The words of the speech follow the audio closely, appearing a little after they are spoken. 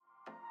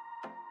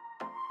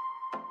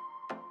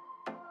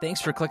Thanks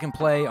for click and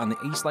play on the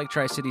East Lake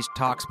Tri-Cities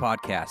Talks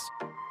podcast.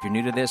 If you're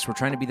new to this, we're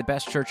trying to be the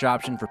best church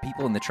option for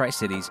people in the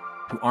Tri-Cities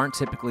who aren't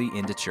typically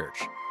into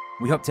church.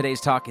 We hope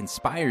today's talk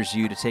inspires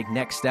you to take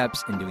next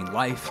steps in doing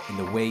life in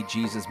the way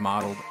Jesus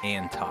modeled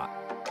and taught.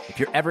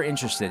 If you're ever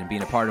interested in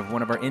being a part of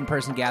one of our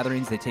in-person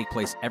gatherings, they take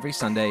place every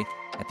Sunday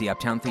at the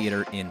Uptown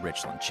Theater in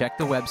Richland. Check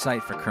the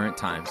website for current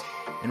times.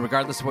 And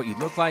regardless of what you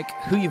look like,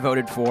 who you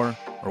voted for,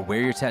 or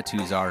where your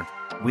tattoos are,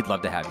 we'd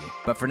love to have you.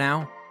 But for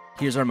now,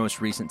 here's our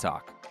most recent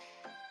talk.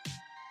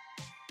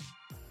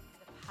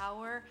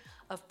 Power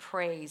of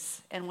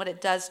praise and what it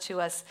does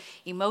to us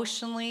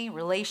emotionally,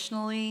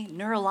 relationally,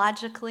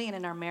 neurologically, and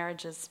in our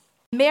marriages.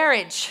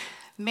 Marriage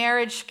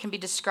can be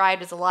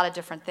described as a lot of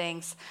different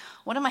things.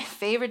 One of my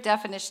favorite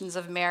definitions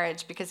of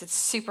marriage, because it's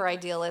super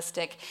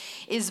idealistic,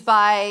 is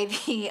by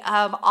the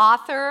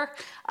author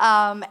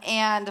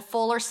and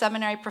Fuller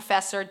Seminary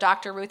professor,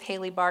 Dr. Ruth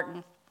Haley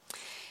Barton.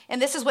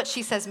 And this is what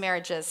she says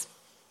marriage is.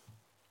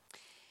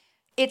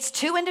 It's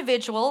two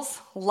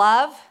individuals who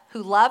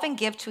love and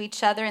give to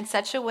each other in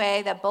such a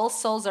way that both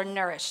souls are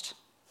nourished.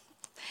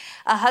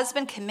 A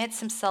husband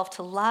commits himself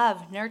to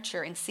love,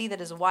 nurture, and see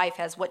that his wife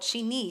has what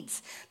she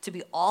needs to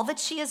be all that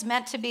she is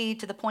meant to be,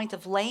 to the point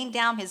of laying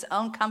down his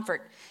own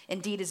comfort,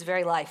 indeed his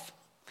very life.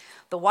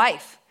 The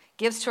wife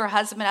gives to her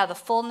husband out of the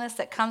fullness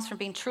that comes from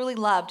being truly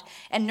loved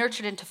and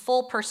nurtured into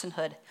full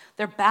personhood.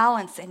 Their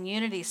balance and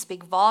unity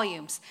speak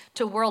volumes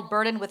to a world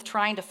burdened with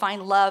trying to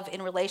find love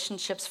in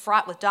relationships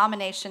fraught with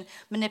domination,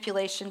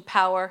 manipulation,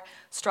 power,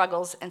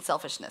 struggles, and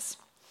selfishness.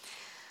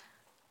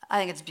 I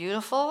think it's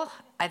beautiful.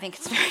 I think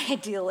it's very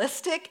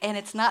idealistic, and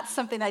it's not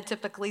something I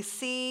typically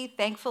see,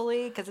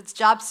 thankfully, because it's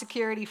job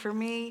security for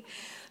me.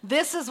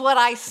 This is what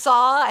I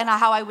saw and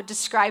how I would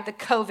describe the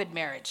COVID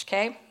marriage,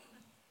 okay?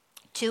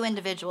 Two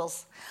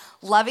individuals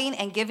loving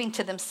and giving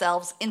to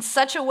themselves in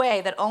such a way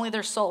that only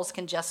their souls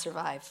can just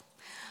survive.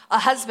 A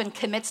husband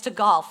commits to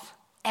golf,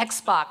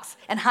 Xbox,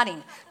 and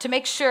hunting to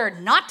make sure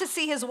not to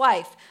see his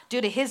wife due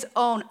to his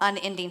own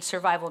unending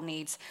survival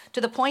needs, to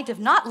the point of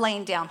not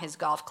laying down his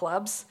golf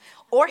clubs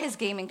or his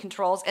gaming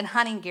controls and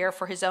hunting gear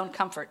for his own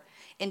comfort,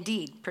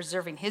 indeed,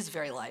 preserving his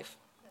very life.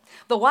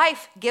 The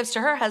wife gives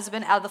to her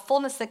husband out of the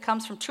fullness that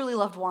comes from truly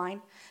loved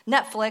wine,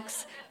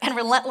 Netflix, and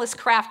relentless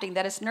crafting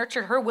that has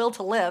nurtured her will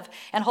to live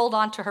and hold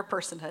on to her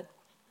personhood.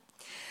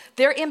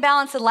 Their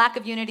imbalance and lack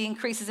of unity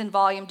increases in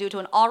volume due to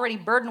an already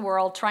burdened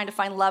world trying to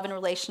find love in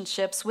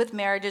relationships with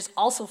marriages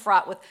also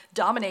fraught with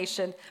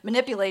domination,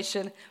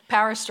 manipulation,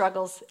 power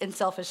struggles, and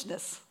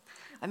selfishness.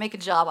 I make a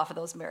job off of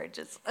those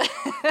marriages.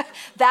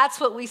 That's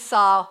what we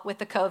saw with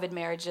the COVID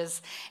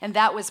marriages. And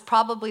that was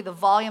probably, the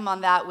volume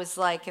on that was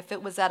like, if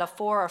it was at a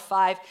 4 or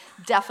 5,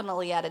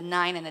 definitely at a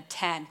 9 and a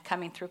 10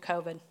 coming through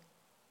COVID.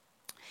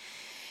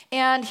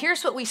 And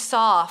here's what we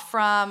saw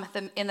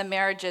in the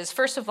marriages.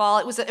 First of all,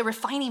 it was a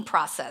refining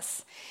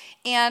process,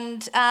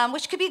 and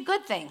which could be a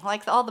good thing.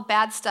 Like all the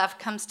bad stuff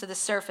comes to the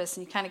surface,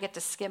 and you kind of get to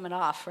skim it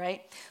off,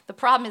 right? The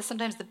problem is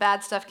sometimes the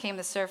bad stuff came to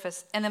the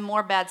surface, and then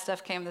more bad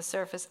stuff came to the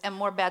surface, and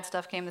more bad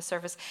stuff came to the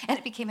surface, and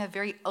it became a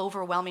very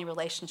overwhelming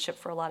relationship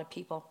for a lot of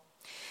people.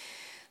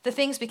 The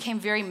things became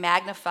very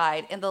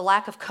magnified, and the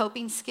lack of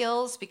coping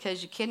skills,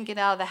 because you couldn't get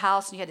out of the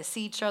house and you had to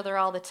see each other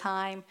all the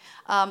time.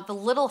 The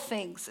little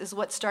things is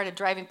what started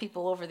driving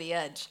people over the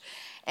edge.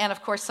 And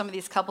of course, some of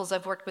these couples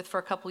I've worked with for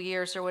a couple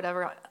years or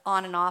whatever,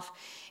 on and off,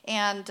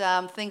 and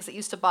things that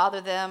used to bother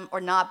them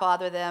or not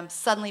bother them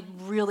suddenly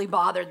really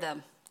bothered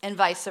them, and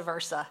vice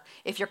versa.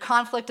 If you're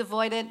conflict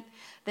avoidant,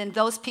 then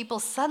those people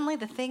suddenly,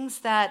 the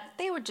things that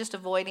they were just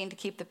avoiding to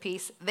keep the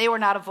peace, they were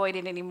not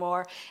avoiding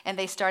anymore, and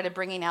they started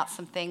bringing out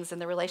some things in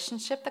the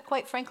relationship that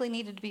quite frankly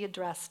needed to be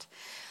addressed.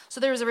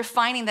 So there was a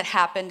refining that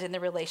happened in the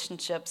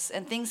relationships,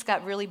 and things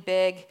got really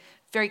big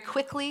very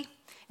quickly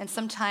and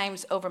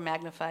sometimes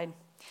over-magnified.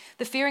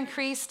 The fear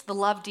increased, the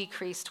love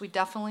decreased. We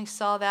definitely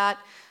saw that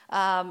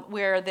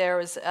where there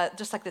was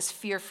just like this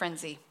fear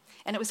frenzy,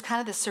 and it was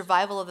kind of the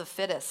survival of the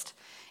fittest.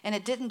 And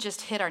it didn't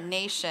just hit our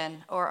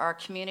nation or our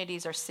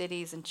communities, our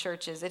cities and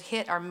churches. It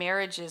hit our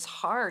marriages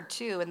hard,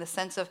 too, in the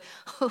sense of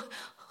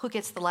who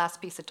gets the last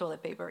piece of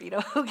toilet paper,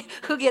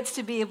 who gets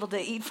to be able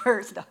to eat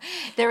first. No.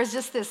 There was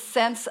just this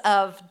sense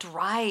of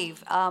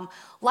drive,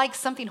 like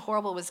something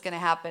horrible was going to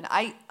happen.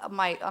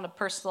 On a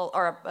personal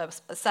or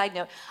a side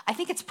note, I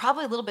think it's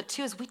probably a little bit,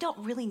 too, is we don't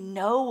really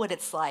know what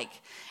it's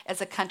like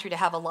as a country to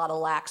have a lot of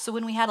lack. So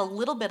when we had a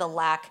little bit of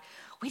lack,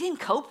 we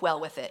didn't cope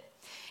well with it.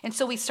 And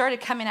so we started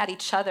coming at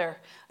each other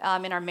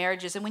in our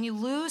marriages. And when you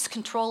lose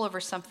control over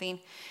something,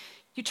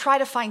 you try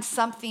to find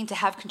something to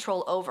have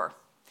control over.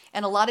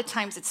 And a lot of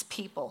times it's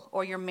people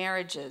or your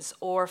marriages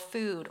or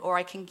food, or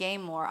I can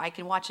game more. I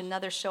can watch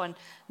another show on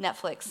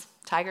Netflix.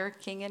 Tiger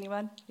King,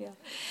 anyone? Yeah.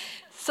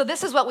 So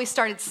this is what we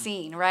started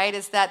seeing, right,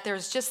 is that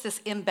there's just this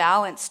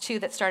imbalance, too,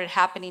 that started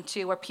happening,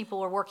 too, where people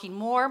were working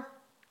more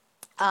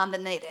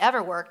than they'd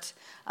ever worked.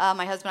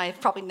 My husband and I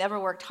have probably never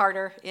worked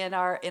harder in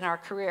our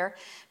career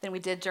than we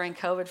did during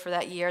COVID for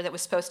that year that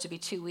was supposed to be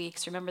 2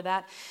 weeks. Remember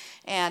that?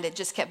 And it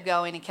just kept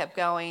going and kept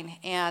going.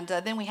 And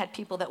then we had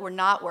people that were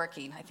not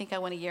working. I think I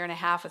went a year and a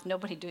half with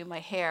nobody doing my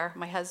hair.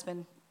 My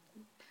husband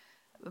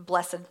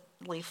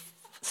blessedly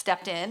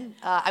stepped in.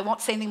 I won't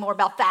say anything more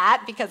about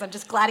that because I'm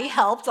just glad he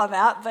helped on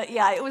that. But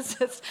yeah, it was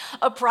just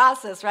a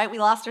process, right? We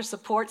lost our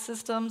support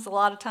systems a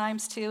lot of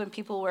times too, and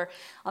people were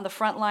on the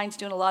front lines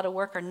doing a lot of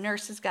work. Our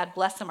nurses, God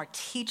bless them, our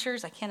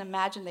teachers, I can't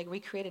imagine they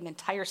recreated an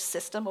entire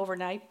system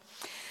overnight.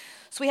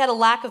 So we had a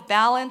lack of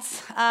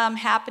balance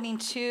happening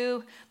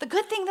too. The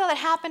good thing, though, that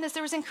happened is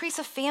there was increase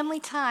of family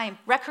time,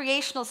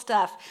 recreational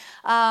stuff.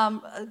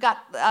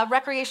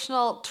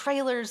 Recreational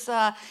trailers,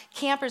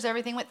 campers,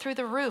 everything went through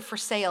the roof for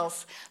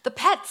sales. The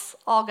pets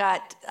all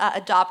got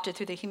adopted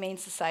through the Humane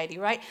Society,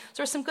 right? So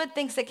there were some good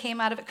things that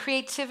came out of it.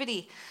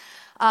 Creativity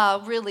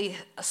really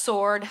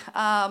soared.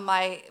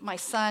 My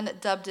son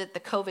dubbed it the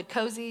COVID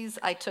cozies.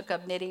 I took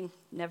up knitting,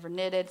 never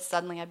knitted.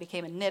 Suddenly I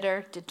became a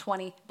knitter, did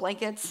 20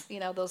 blankets,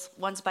 those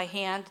ones by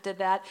hand, did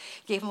that.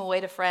 Gave them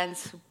away to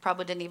friends who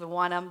probably didn't even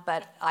want them,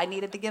 but I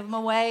needed to give them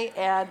away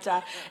and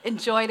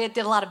enjoyed it,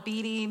 did a lot of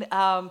beading,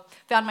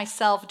 found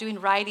myself doing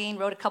writing,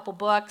 wrote a couple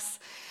books.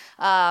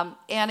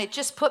 And it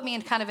just put me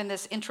in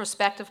this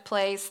introspective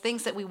place,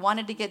 things that we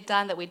wanted to get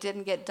done that we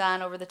didn't get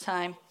done over the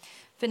time.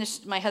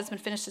 My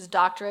husband finished his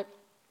doctorate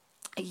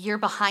a year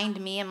behind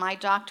me in my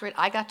doctorate.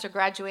 I got to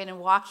graduate and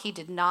walk. He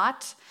did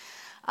not.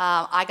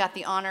 I got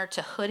the honor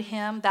to hood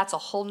him. That's a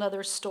whole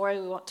nother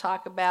story we won't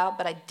talk about,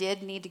 but I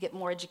did need to get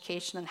more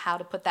education on how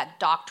to put that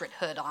doctorate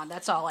hood on.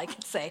 That's all I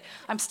can say.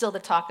 I'm still the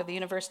talk of the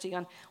university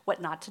on what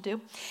not to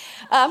do.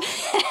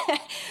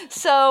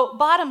 So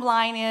bottom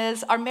line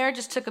is our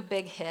marriages took a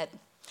big hit.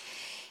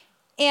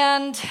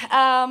 And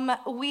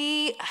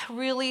we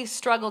really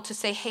struggled to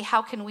say, hey,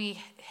 how can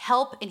we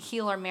help and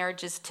heal our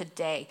marriages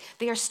today?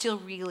 They are still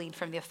reeling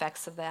from the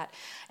effects of that.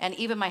 And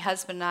even my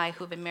husband and I,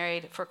 who've been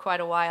married for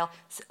quite a while,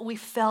 we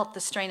felt the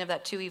strain of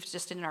that too, even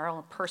just in our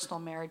own personal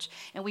marriage.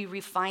 And we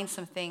refined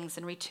some things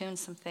and retuned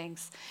some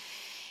things.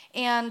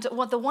 And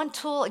the one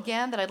tool,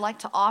 again, that I'd like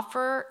to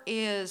offer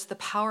is the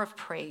power of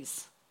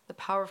praise. The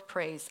power of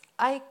praise.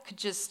 I could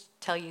just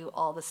tell you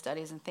all the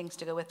studies and things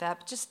to go with that,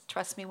 but just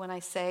trust me when I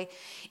say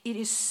it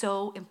is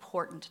so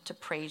important to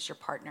praise your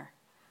partner.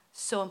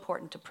 So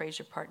important to praise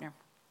your partner.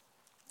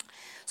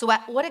 So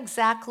what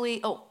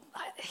exactly,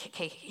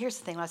 okay, here's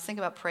the thing. When I was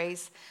thinking about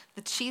praise,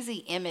 the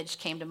cheesy image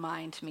came to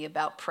mind to me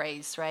about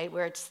praise, right?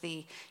 Where it's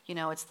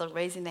it's the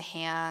raising the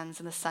hands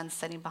and the sun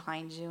setting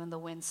behind you and the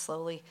wind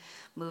slowly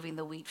moving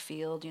the wheat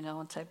field,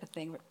 and type of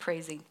thing,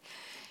 praising.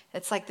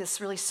 It's like this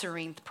really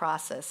serene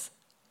process.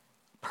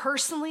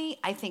 Personally,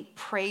 I think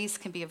praise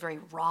can be a very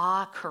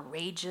raw,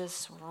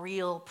 courageous,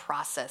 real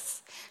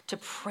process. To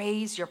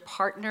praise your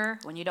partner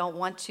when you don't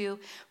want to,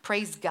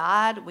 praise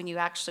God when you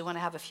actually want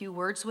to have a few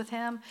words with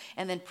him,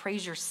 and then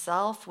praise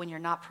yourself when you're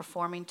not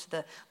performing to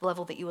the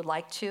level that you would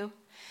like to.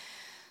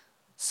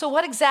 So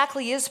what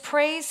exactly is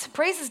praise?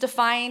 Praise is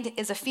defined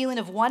as a feeling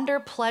of wonder,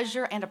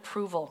 pleasure, and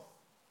approval.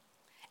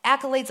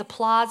 Accolades,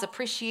 applause,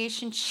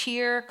 appreciation,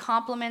 cheer,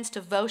 compliments,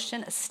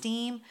 devotion,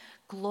 esteem,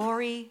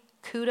 glory,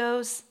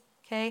 kudos,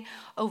 okay,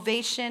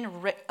 ovation,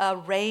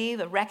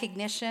 rave,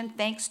 recognition,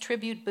 thanks,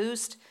 tribute,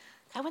 boost.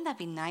 God, wouldn't that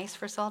be nice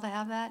for us all to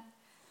have that?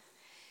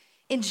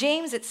 In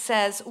James it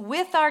says,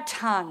 with our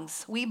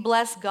tongues we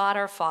bless God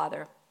our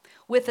Father.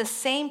 With the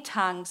same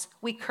tongues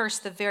we curse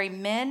the very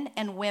men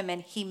and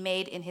women he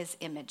made in his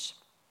image.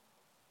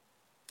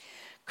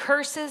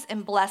 Curses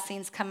and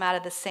blessings come out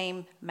of the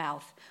same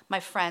mouth. My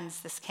friends,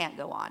 this can't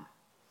go on.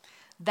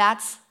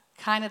 That's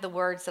kind of the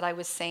words that I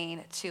was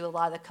saying to a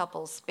lot of the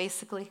couples.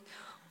 Basically,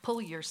 pull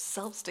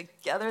yourselves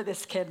together.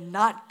 This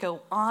cannot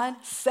go on.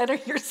 Center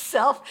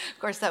yourself. Of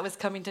course, that was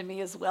coming to me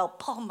as well.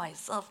 Pull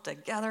myself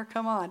together.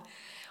 Come on.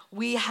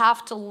 We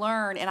have to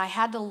learn, and I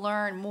had to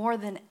learn more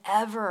than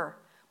ever,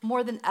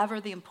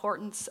 the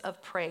importance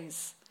of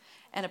praise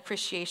and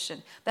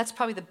appreciation. That's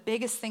probably the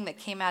biggest thing that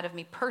came out of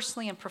me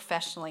personally and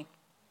professionally.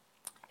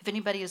 If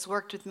anybody has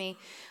worked with me,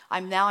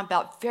 I'm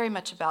very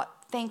much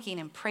about thanking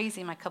and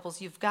praising my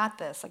couples. You've got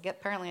this.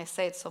 Apparently I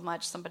say it so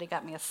much, somebody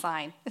got me a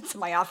sign. It's in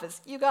my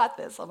office. You got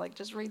this. I'm like,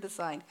 just read the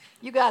sign.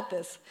 You got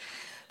this.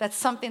 That's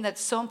something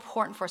that's so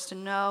important for us to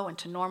know and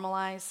to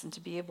normalize and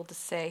to be able to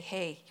say,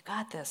 hey, you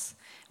got this.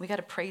 We got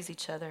to praise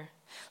each other.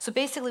 So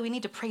basically, we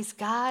need to praise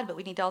God, but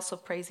we need to also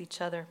praise each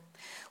other.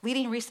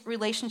 Leading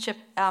relationship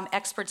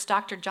experts,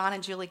 Dr. John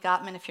and Julie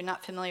Gottman, if you're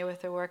not familiar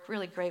with their work,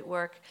 really great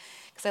work,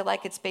 because I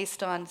like it's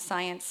based on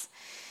science.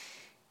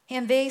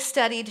 And they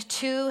studied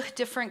 2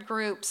 different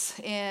groups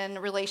in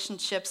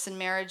relationships and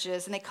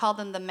marriages, and they called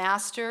them the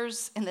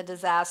masters and the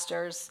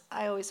disasters.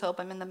 I always hope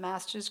I'm in the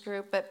masters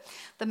group, but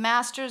the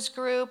masters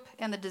group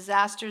and the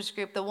disasters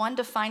group, the one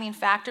defining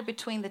factor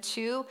between the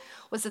two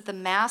was that the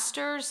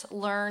masters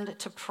learned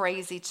to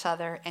praise each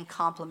other and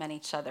compliment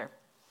each other.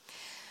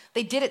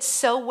 They did it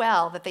so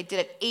well that they did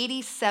it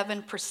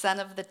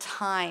 87% of the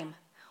time.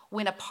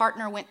 When a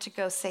partner went to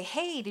go say,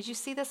 hey, did you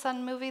see this on a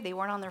movie? They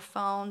weren't on their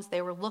phones.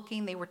 They were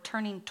looking. They were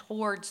turning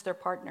towards their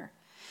partner.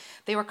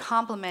 They were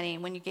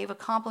complimenting. When you gave a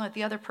compliment,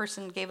 the other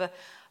person gave a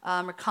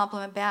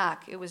compliment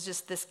back. It was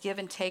just this give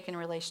and take in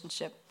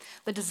relationship.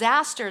 The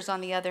disasters,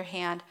 on the other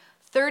hand,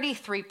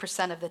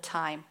 33% of the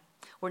time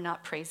were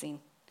not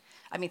praising.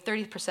 I mean,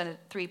 3%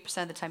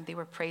 of the time they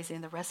were praising,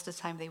 and the rest of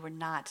the time they were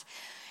not.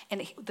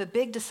 And the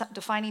big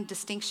defining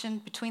distinction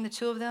between the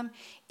two of them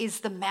is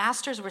the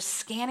masters were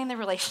scanning the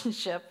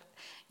relationship.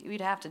 You'd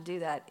have to do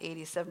that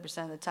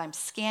 87% of the time,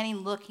 scanning,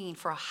 looking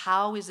for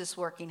how is this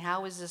working,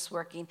 how is this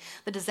working.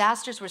 The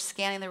disasters were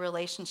scanning the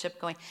relationship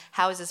going,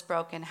 how is this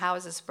broken, how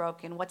is this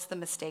broken, what's the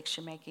mistakes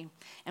you're making?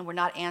 And we're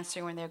not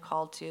answering when they're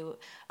called to,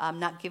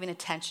 not giving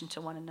attention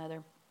to one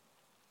another.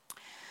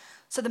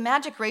 So the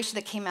magic ratio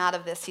that came out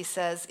of this, he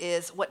says,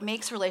 is what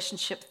makes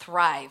relationship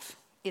thrive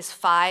is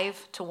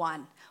 5 to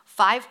 1.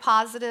 5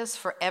 positives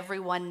for every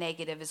 1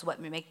 negative is what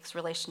makes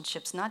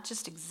relationships not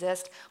just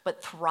exist,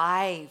 but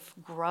thrive,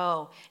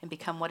 grow, and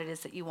become what it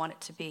is that you want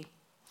it to be.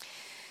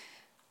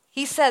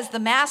 He says the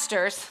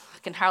masters, I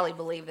can hardly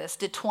believe this,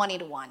 did 20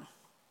 to 1.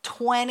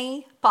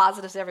 20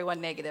 positives, every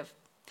 1 negative.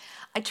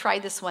 I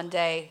tried this one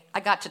day.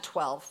 I got to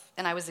 12,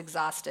 and I was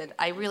exhausted.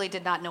 I really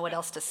did not know what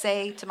else to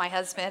say to my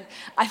husband.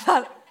 I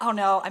thought, oh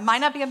no, I might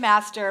not be a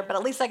master, but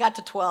at least I got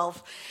to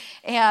 12.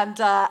 And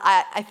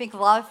I think a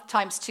lot of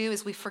times, too,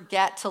 is we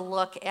forget to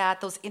look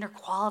at those inner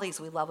qualities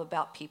we love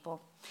about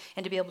people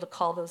and to be able to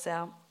call those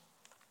out.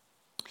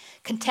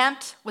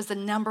 Contempt was the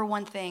number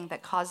one thing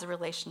that caused the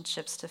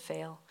relationships to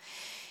fail.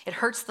 It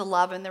hurts the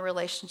love in the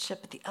relationship,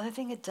 but the other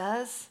thing it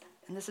does,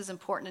 and this is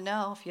important to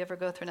know if you ever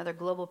go through another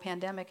global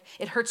pandemic,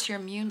 it hurts your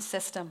immune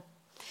system.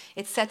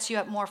 It sets you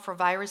up more for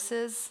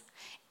viruses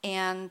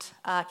and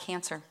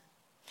cancer.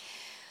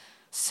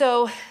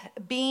 So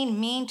being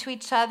mean to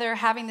each other,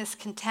 having this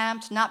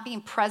contempt, not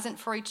being present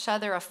for each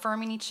other,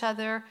 affirming each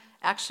other,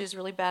 actually is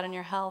really bad on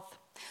your health.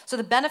 So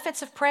the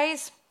benefits of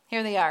praise,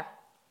 here they are.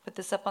 Put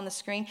this up on the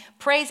screen.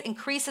 Praise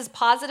increases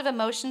positive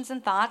emotions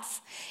and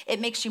thoughts. It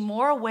makes you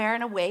more aware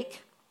and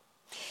awake.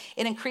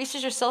 It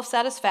increases your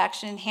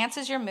self-satisfaction,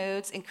 enhances your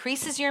moods,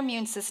 increases your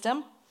immune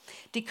system,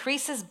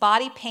 decreases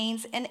body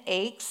pains and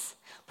aches,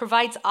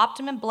 provides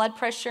optimum blood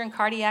pressure and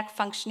cardiac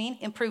functioning,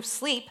 improves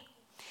sleep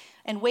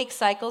and wake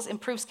cycles,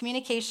 improves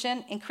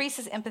communication,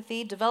 increases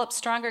empathy, develops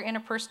stronger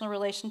interpersonal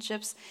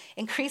relationships,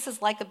 increases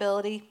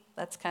likability,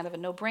 that's kind of a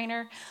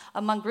no-brainer,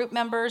 among group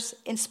members,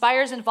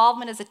 inspires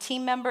involvement as a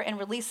team member, and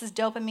releases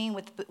dopamine,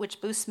 which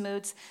boosts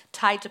moods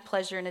tied to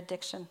pleasure and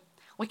addiction.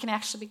 We can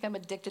actually become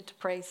addicted to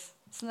praise.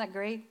 Isn't that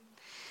great?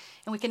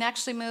 And we can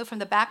actually move from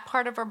the back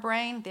part of our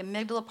brain, the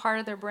amygdala part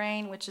of their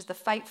brain, which is the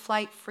fight,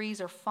 flight,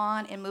 freeze, or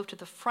fawn, and move to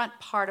the front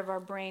part of our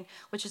brain,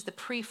 which is the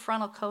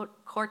prefrontal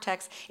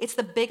cortex. It's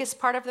the biggest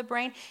part of the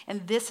brain,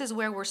 and this is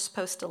where we're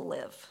supposed to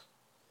live.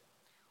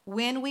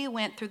 When we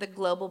went through the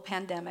global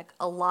pandemic,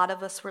 a lot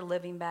of us were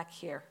living back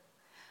here.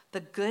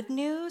 The good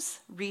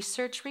news,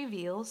 research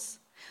reveals,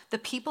 the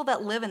people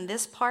that live in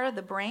this part of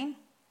the brain,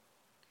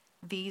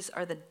 these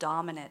are the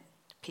dominant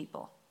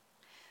people.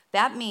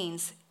 That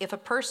means if a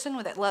person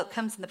that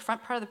comes in the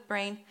front part of the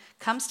brain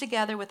comes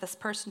together with this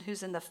person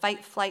who's in the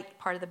fight, flight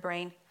part of the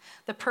brain,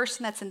 the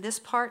person that's in this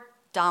part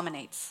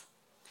dominates.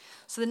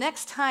 So the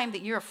next time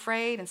that you're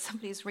afraid and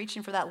somebody's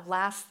reaching for that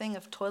last thing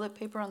of toilet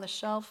paper on the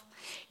shelf,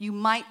 you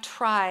might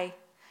try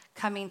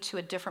coming to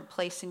a different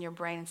place in your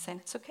brain and saying,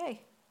 it's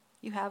okay,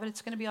 you have it,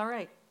 it's going to be all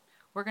right.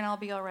 We're going to all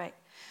be all right.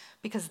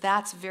 Because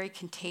that's very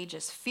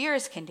contagious. Fear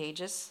is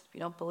contagious. If you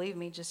don't believe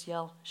me, just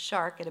yell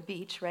shark at a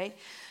beach, right?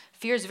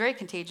 Fear is very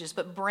contagious,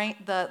 but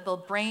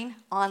the brain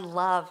on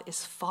love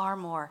is far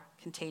more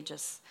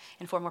contagious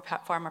and far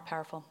more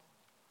powerful.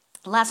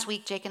 Last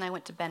week, Jake and I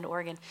went to Bend,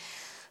 Oregon,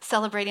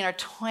 celebrating our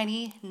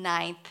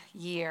 29th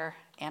year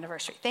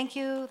anniversary. Thank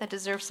you. That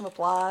deserves some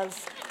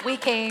applause. We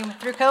came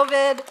through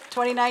COVID,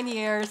 29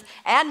 years,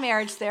 and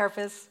marriage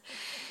therapists.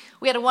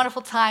 We had a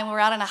wonderful time. We were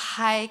out on a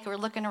hike. We were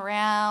looking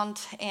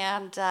around,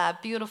 and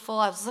beautiful.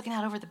 I was looking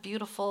out over the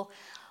beautiful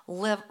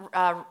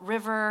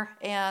river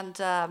and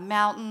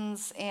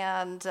mountains,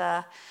 and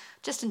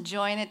just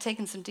enjoying it,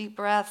 taking some deep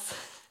breaths.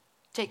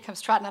 Jake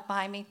comes trotting up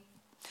behind me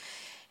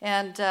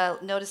and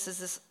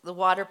notices the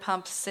water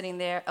pump sitting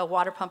there, a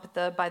water pump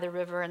by the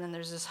river, and then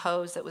there's this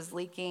hose that was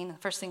leaking. The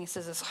first thing he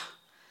says is,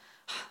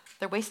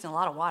 they're wasting a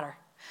lot of water.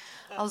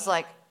 I was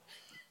like,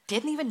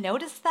 didn't even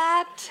notice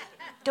that?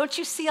 Don't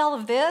you see all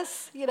of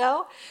this, you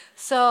know?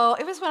 So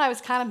it was when I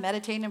was kind of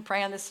meditating and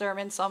praying on this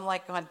sermon, so I'm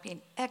like, I'm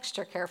being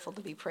extra careful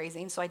to be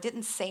praising, so I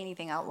didn't say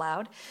anything out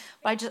loud,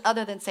 but I just,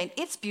 other than saying,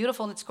 it's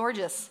beautiful and it's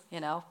gorgeous, you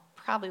know,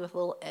 probably with a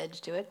little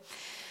edge to it.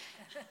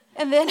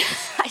 And then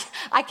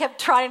I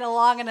kept trotting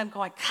along, and I'm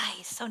going, God,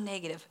 he's so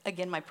negative.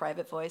 Again, my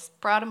private voice.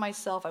 Proud of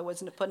myself, I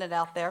wasn't putting it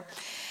out there.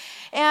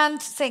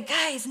 And saying,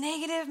 guys,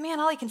 negative, man,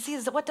 all he can see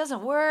is what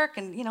doesn't work,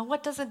 and you know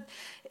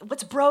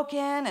what's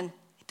broken, and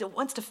he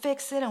wants to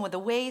fix it, and with the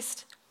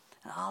waste.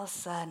 And all of a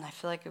sudden, I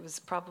feel like it was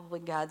probably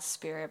God's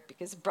spirit,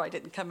 because it probably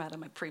didn't come out of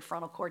my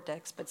prefrontal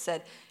cortex, but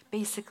said,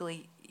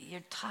 basically,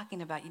 you're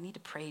talking about you need to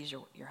praise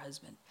your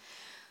husband.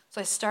 So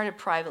I started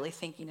privately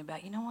thinking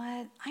about, you know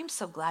what? I'm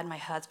so glad my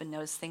husband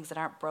knows things that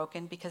aren't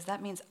broken, because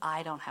that means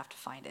I don't have to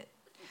find it.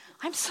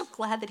 I'm so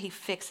glad that he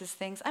fixes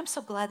things. I'm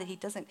so glad that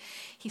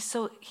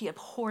he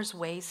abhors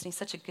waste, and he's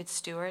such a good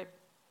steward.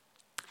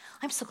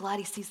 I'm so glad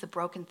he sees the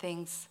broken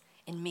things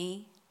in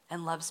me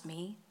and loves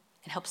me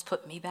and helps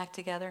put me back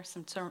together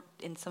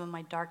in some of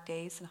my dark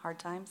days and hard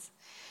times.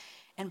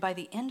 And by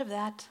the end of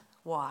that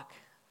walk,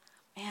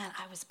 man,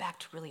 I was back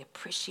to really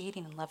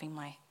appreciating and loving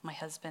my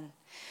husband.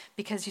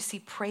 Because you see,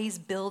 praise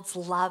builds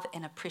love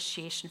and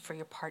appreciation for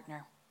your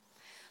partner.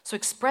 So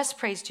express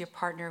praise to your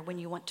partner when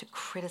you want to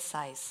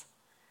criticize.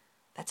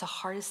 That's the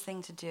hardest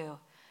thing to do.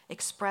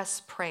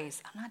 Express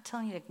praise. I'm not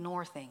telling you to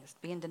ignore things,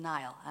 be in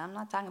denial. I'm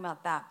not talking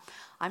about that.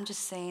 I'm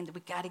just saying that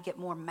we got to get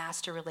more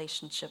master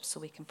relationships so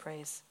we can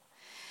praise.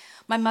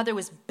 My mother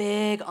was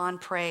big on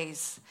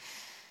praise.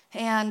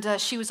 And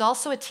she was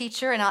also a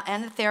teacher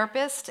and a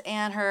therapist,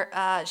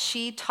 and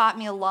she taught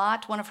me a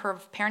lot. One of her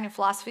parenting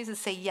philosophies is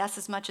say yes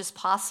as much as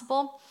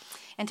possible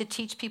and to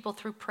teach people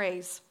through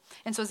praise.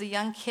 And so as a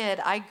young kid,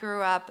 I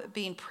grew up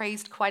being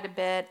praised quite a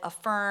bit,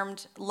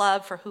 affirmed,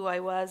 loved for who I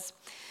was.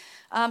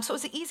 So it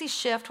was an easy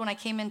shift when I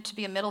came in to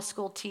be a middle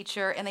school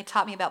teacher, and they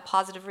taught me about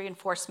positive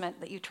reinforcement,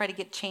 that you try to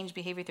get change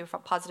behavior through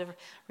positive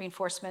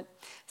reinforcement.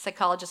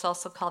 Psychologists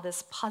also call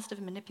this positive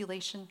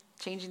manipulation,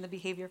 changing the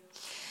behavior.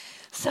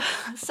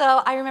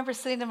 So I remember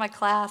sitting in my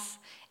class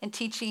and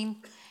teaching,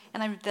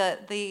 and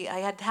I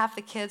had half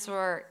the kids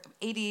were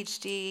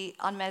ADHD,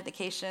 on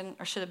medication,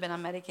 or should have been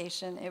on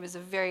medication. It was a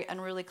very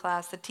unruly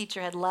class. The teacher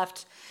had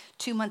left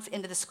 2 months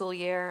into the school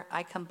year.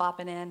 I come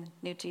bopping in,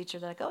 new teacher.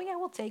 They're like, oh yeah,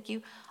 we'll take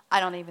you. I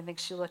don't even think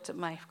she looked at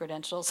my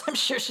credentials. I'm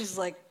sure she's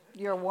like,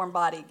 you're a warm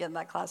body, get in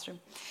that classroom.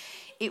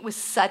 It was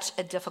such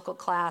a difficult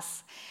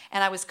class,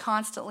 and I was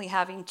constantly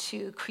having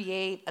to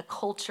create a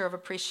culture of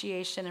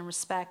appreciation and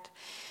respect.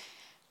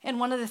 And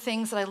one of the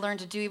things that I learned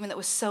to do, even that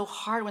was so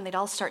hard, when they'd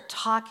all start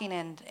talking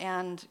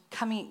and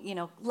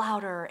coming,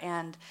 louder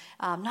and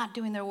not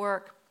doing their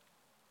work,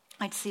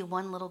 I'd see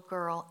one little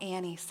girl,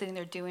 Annie, sitting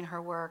there doing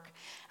her work,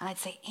 and I'd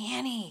say,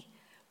 Annie,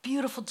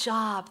 beautiful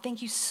job.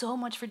 Thank you so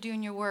much for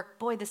doing your work.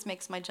 Boy, this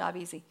makes my job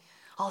easy.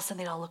 All of a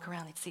sudden, they'd all look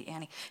around, they'd see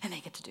Annie, and they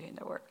get to doing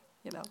their work,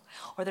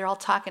 Or they're all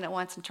talking at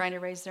once and trying to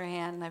raise their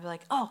hand, and I'd be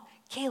like, oh,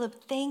 Caleb,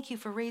 thank you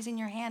for raising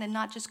your hand and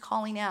not just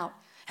calling out.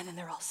 And then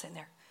they're all sitting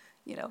there,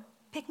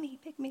 pick me,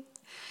 pick me.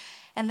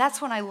 And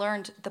that's when I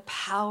learned the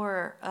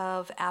power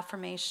of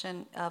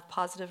affirmation, of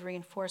positive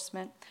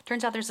reinforcement.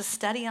 Turns out there's a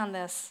study on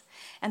this,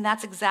 and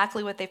that's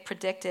exactly what they've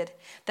predicted,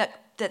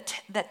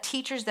 that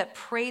teachers that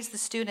praise the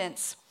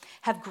students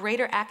have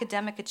greater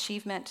academic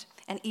achievement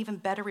and even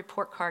better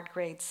report card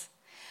grades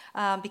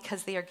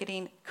because they are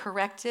getting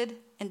corrected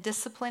and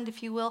disciplined,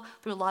 if you will,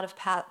 through a lot of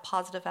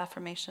positive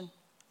affirmation.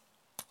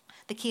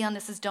 The key on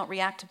this is don't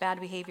react to bad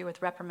behavior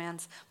with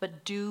reprimands,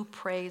 but do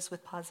praise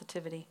with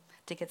positivity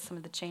to get some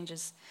of the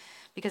changes.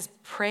 Because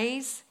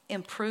praise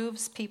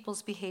improves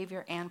people's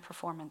behavior and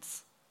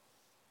performance.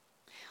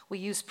 We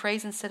use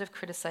praise instead of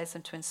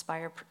criticism to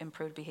inspire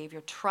improved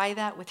behavior. Try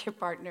that with your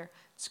partner.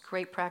 It's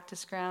great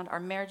practice ground. Our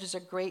marriages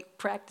are great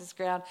practice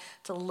ground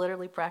to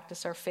literally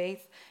practice our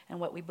faith and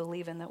what we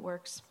believe in that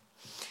works.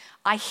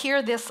 I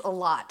hear this a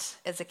lot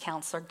as a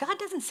counselor. God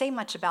doesn't say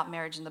much about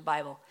marriage in the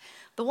Bible.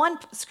 The one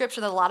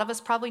scripture that a lot of us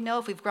probably know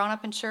if we've grown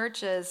up in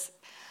church is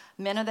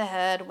men are the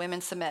head,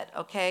 women submit,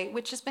 okay?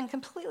 Which has been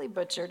completely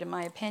butchered, in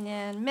my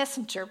opinion,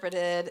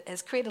 misinterpreted,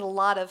 has created a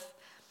lot of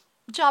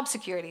job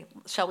security,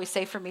 shall we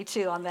say, for me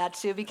too, on that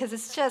too, because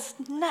it's just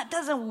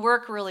doesn't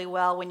work really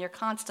well when you're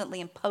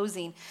constantly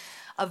imposing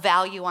a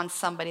value on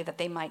somebody that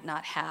they might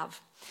not have.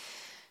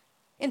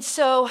 And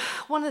so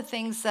one of the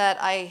things that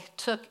I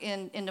took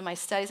into my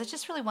studies, I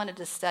just really wanted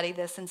to study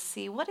this and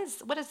see what is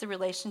the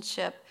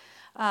relationship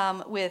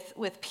with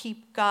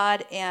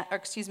God and,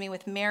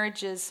 with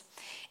marriages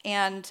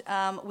and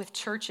with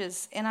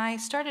churches. And I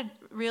started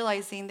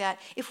realizing that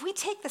if we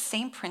take the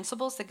same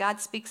principles that God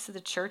speaks to the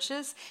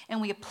churches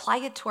and we apply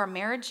it to our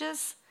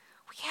marriages,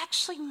 we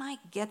actually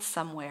might get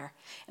somewhere.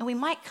 And we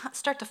might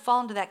start to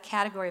fall into that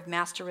category of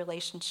master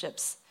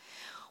relationships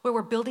where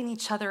we're building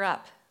each other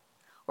up.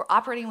 We're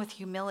operating with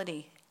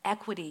humility,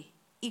 equity,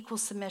 equal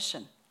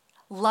submission,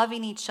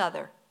 loving each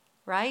other,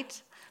 right?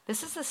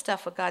 This is the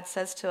stuff what God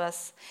says to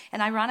us.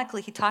 And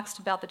ironically, he talks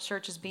about the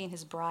church as being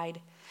his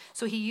bride.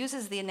 So he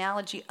uses the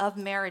analogy of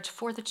marriage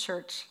for the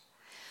church.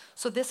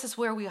 So this is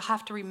where we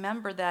have to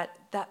remember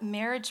that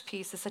marriage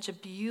piece is such a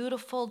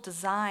beautiful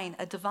design,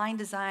 a divine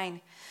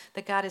design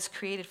that God has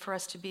created for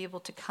us to be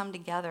able to come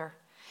together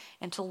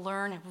and to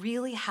learn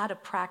really how to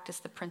practice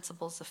the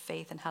principles of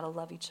faith and how to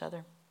love each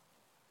other.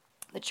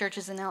 The church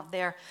isn't out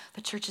there.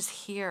 The church is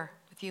here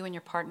with you and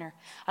your partner.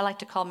 I like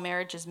to call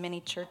marriages mini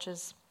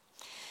churches.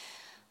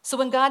 So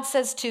when God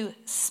says to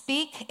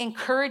speak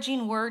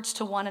encouraging words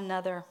to one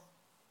another,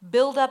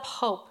 build up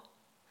hope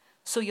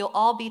so you'll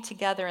all be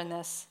together in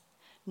this.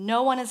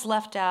 No one is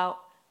left out,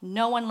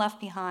 no one left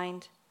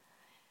behind.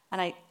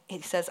 And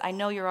he says, I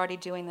know you're already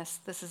doing this.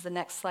 This is the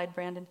next slide,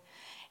 Brandon.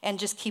 And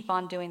just keep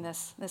on doing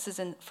this. This is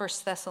in 1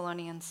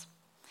 Thessalonians.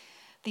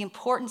 The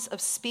importance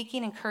of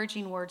speaking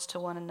encouraging words to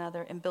one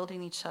another and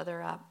building each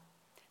other up,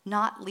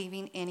 not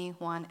leaving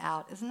anyone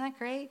out. Isn't that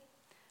great?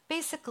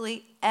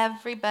 Basically,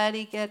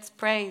 everybody gets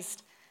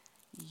praised.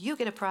 You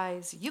get a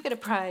prize, you get a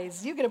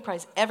prize, you get a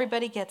prize.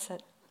 Everybody gets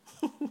it.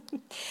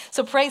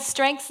 So praise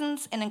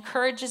strengthens and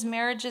encourages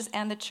marriages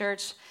and the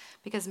church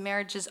because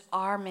marriages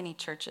are many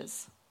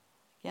churches.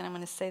 Again, I'm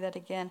going to say that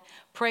again.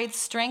 Praise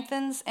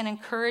strengthens and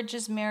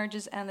encourages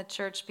marriages and the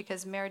church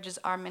because marriages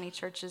are many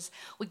churches.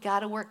 We got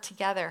to work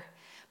together.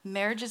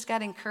 Marriages got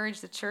to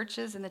encourage the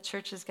churches, and the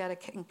churches got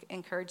to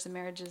encourage the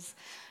marriages.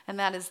 And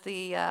that is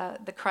the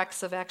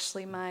crux of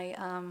actually my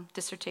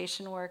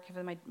dissertation work,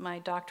 even my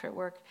doctorate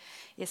work,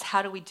 is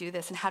how do we do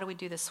this, and how do we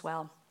do this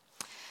well?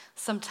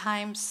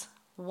 Sometimes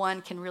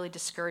one can really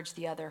discourage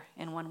the other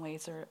in one way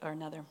or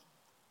another.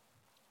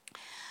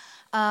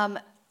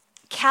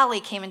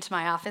 Callie came into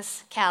my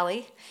office,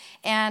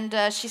 and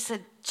she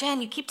said, Jen,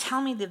 you keep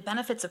telling me the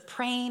benefits of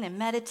praying and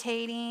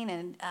meditating,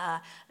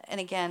 and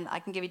again, I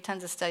can give you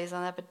tons of studies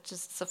on that, but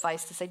just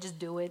suffice to say, just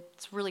do it.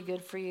 It's really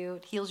good for you.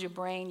 It heals your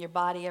brain, your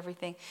body,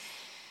 everything.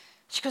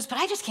 She goes, but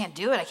I just can't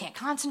do it. I can't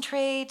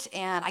concentrate,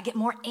 and I get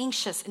more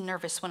anxious and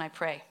nervous when I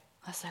pray.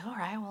 I said, all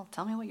right, well,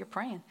 tell me what you're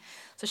praying.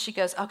 So she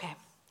goes, okay.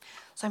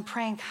 So I'm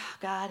praying,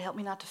 God, help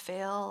me not to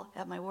fail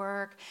at my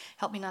work.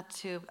 Help me not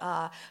to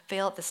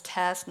fail at this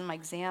test and my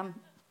exam.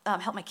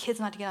 Help my kids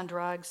not to get on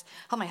drugs.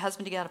 Help my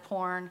husband to get out of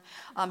porn.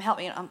 Help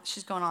me.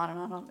 She's going on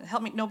and on.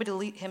 Help me,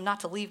 him not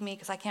to leave me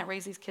because I can't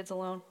raise these kids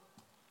alone.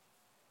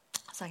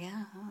 I was like,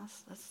 yeah,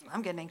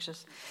 I'm getting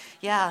anxious.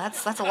 Yeah,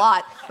 that's a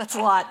lot. That's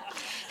a lot.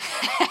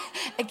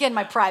 Again,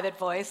 my private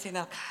voice,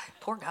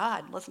 poor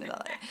God, listen to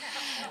that.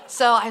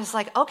 So I was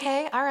like,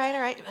 okay, all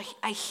right.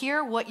 I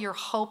hear what you're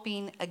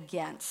hoping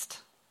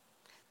against.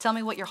 Tell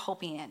me what you're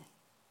hoping in.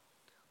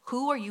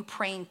 Who are you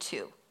praying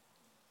to?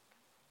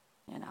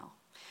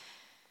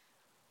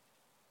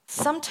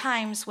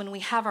 Sometimes when we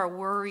have our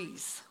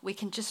worries, we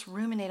can just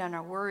ruminate on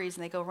our worries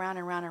and they go round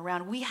and round and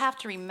round. We have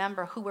to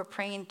remember who we're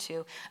praying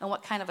to and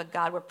what kind of a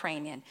God we're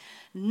praying in.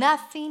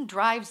 Nothing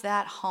drives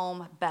that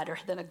home better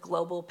than a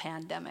global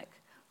pandemic.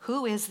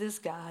 Who is this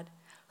God?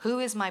 Who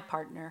is my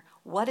partner?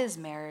 What is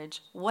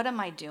marriage? What am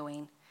I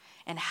doing?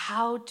 And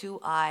how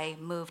do I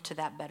move to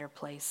that better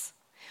place?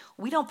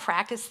 We don't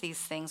practice these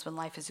things when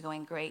life is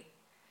going great.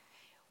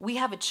 We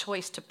have a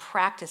choice to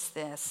practice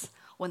this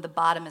when the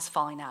bottom is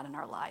falling out in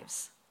our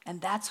lives. And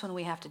that's when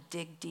we have to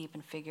dig deep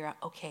and figure out,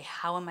 okay,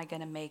 how am I going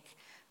to make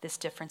this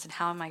difference? And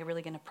how am I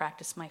really going to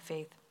practice my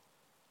faith?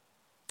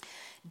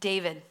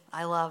 David,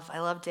 I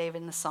love David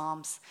in the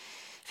Psalms.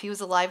 If he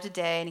was alive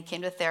today and he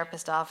came to a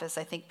therapist office,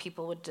 I think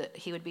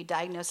he would be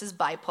diagnosed as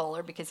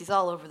bipolar because he's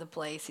all over the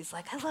place. He's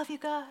like, I love you,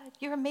 God.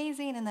 You're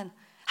amazing. And then,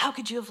 how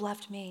could you have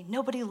left me?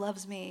 Nobody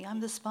loves me. I'm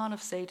the spawn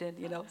of Satan,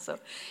 So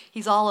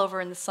he's all over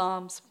in the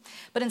Psalms.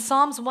 But in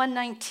Psalms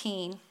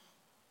 119,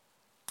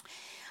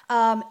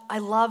 I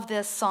love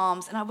this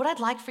Psalms, and what I'd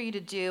like for you to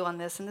do on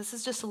this, and this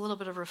is just a little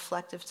bit of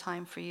reflective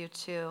time for you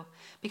too,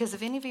 because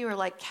if any of you are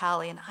like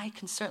Callie, and I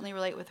can certainly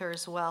relate with her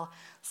as well,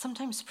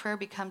 sometimes prayer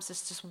becomes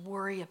this just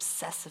worry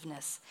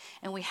obsessiveness,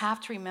 and we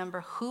have to remember,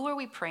 who are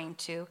we praying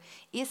to?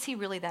 Is he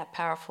really that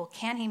powerful?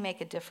 Can he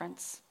make a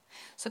difference?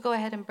 So go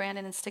ahead and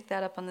Brandon and stick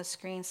that up on the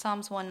screen,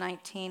 Psalms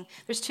 119.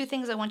 There's two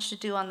things I want you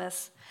to do on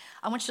this.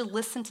 I want you to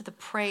listen to the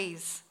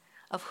praise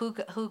of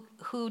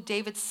who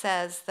David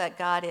says that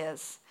God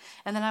is.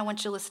 And then I want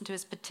you to listen to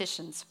his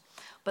petitions.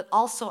 But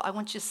also, I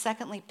want you to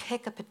secondly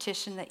pick a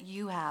petition that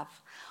you have,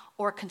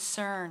 or a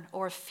concern,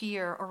 or a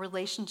fear, or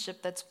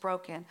relationship that's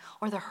broken,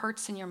 or the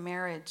hurts in your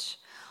marriage,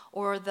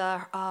 or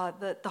the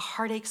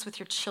heartaches with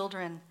your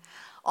children.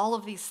 All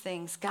of these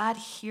things. God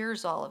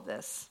hears all of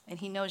this, and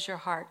he knows your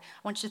heart. I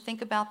want you to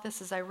think about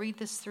this as I read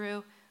this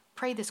through.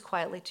 Pray this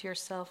quietly to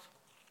yourself.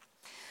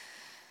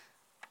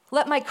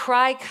 Let my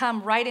cry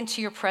come right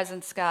into your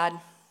presence, God.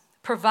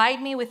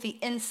 Provide me with the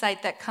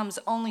insight that comes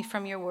only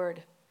from your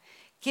word.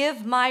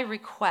 Give my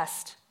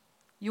request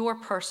your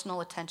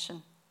personal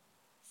attention.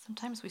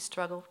 Sometimes we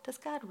struggle. Does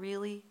God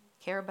really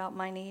care about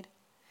my need?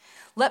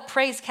 Let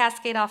praise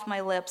cascade off my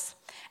lips.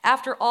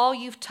 After all,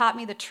 you've taught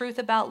me the truth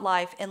about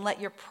life, and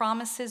let your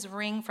promises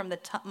ring from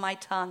my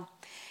tongue.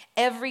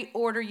 Every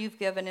order you've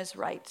given is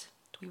right.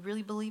 Do we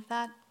really believe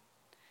that?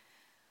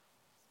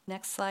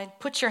 Next slide.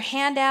 Put your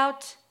hand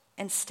out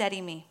and steady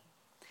me.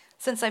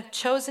 Since I've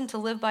chosen to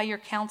live by your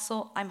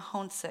counsel, I'm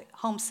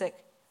homesick,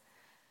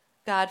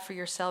 God, for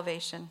your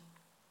salvation.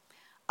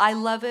 I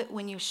love it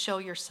when you show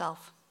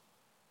yourself.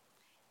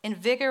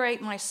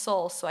 Invigorate my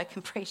soul so I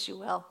can praise you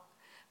well.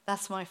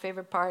 That's my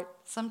favorite part.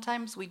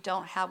 Sometimes we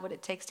don't have what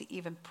it takes to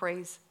even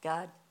praise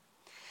God.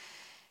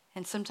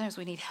 And sometimes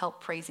we need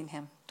help praising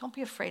him. Don't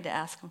be afraid to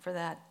ask him for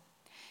that.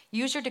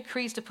 Use your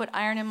decrees to put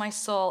iron in my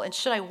soul, and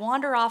should I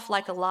wander off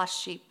like a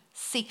lost sheep,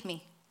 seek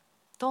me.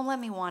 Don't let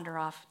me wander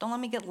off. Don't let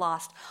me get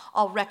lost.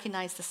 I'll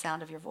recognize the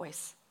sound of your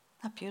voice.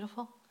 Isn't that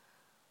beautiful?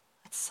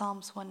 It's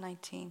Psalms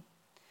 119.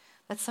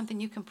 That's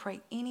something you can pray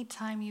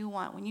anytime you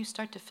want. When you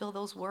start to feel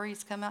those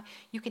worries come out,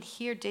 you can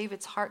hear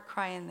David's heart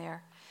cry in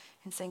there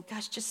and saying,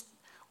 gosh, just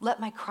let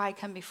my cry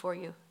come before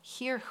you.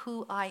 Hear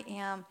who I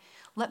am.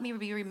 Let me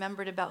be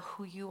remembered about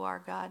who you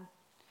are, God.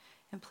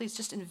 And please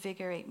just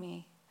invigorate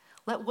me.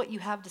 Let what you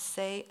have to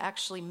say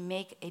actually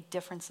make a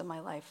difference in my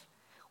life.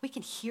 We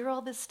can hear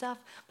all this stuff,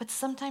 but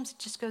sometimes it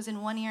just goes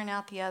in one ear and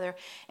out the other.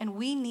 And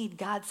we need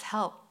God's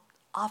help,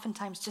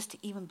 oftentimes just to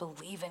even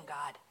believe in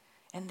God.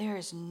 And there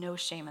is no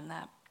shame in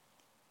that.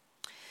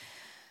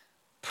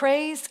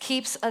 Praise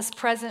keeps us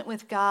present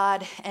with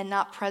God and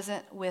not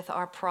present with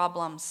our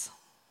problems.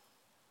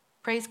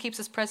 Praise keeps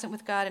us present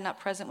with God and not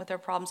present with our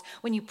problems.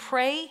 When you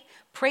pray,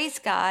 praise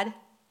God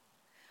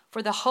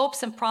for the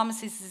hopes and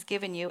promises he's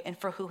given you and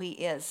for who he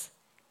is,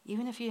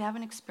 even if you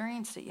haven't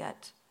experienced it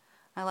yet.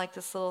 I like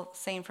this little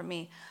saying from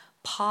me.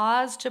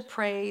 Pause to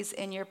praise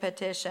in your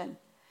petition,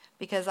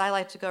 because I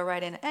like to go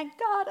right in, and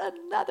God,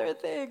 another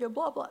thing, and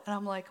blah, blah. And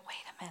I'm like, wait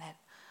a minute.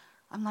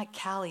 I'm like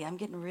Callie. I'm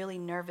getting really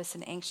nervous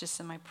and anxious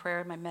in my prayer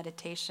and my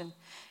meditation.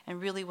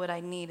 And really what I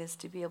need is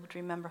to be able to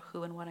remember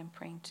who and what I'm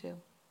praying to.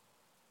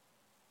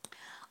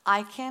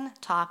 I can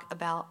talk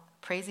about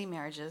praising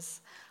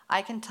marriages.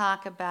 I can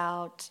talk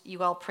about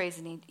you all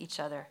praising each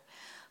other.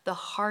 The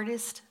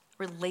hardest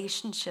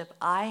relationship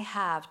I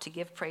have to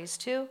give praise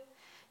to,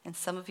 and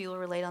some of you will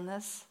relate on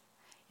this,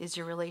 is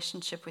your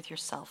relationship with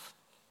yourself.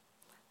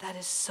 That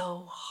is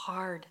so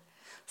hard.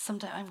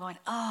 Sometimes I'm going,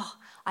 oh,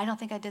 I don't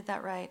think I did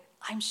that right.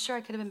 I'm sure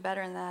I could have been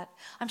better in that.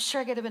 I'm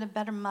sure I could have been a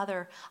better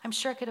mother. I'm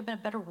sure I could have been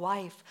a better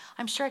wife.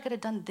 I'm sure I could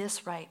have done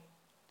this right.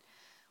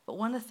 But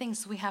one of the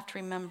things we have to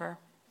remember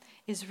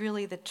is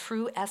really the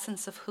true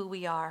essence of who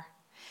we are.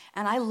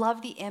 And I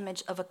love the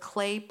image of a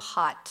clay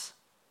pot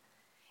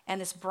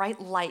and this bright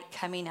light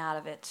coming out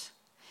of it.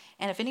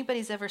 And if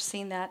anybody's ever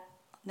seen that,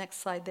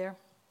 next slide there.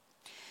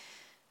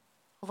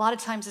 A lot of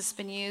times it's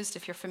been used,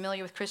 if you're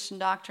familiar with Christian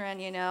doctrine,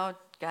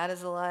 God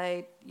is the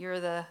light, you're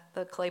the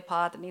clay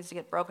pot that needs to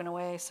get broken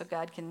away so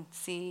God can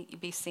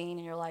be seen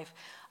in your life.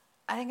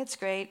 I think it's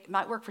great. It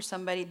might work for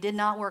somebody. It did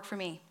not work for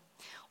me.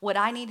 What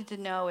I needed to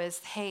know is,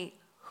 hey,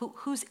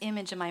 whose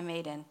image am I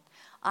made in?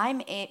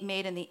 I'm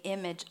made in the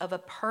image of a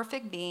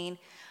perfect being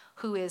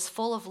who is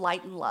full of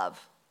light and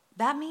love.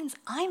 That means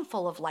I'm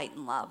full of light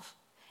and love.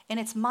 And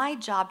it's my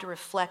job to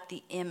reflect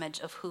the image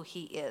of who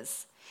he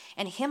is.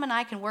 And him and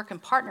I can work in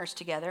partners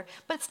together,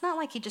 but it's not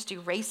like he just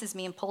erases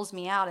me and pulls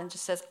me out and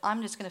just says,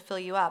 I'm just going to fill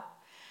you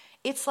up.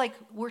 It's like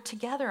we're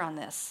together on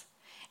this.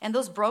 And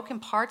those broken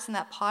parts in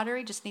that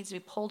pottery just needs to be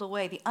pulled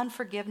away. The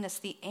unforgiveness,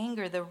 the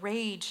anger, the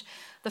rage,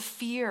 the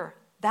fear,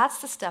 that's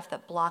the stuff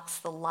that blocks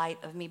the light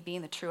of me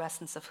being the true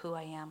essence of who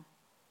I am.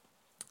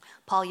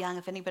 Paul Young,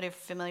 if anybody is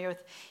familiar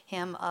with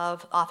him,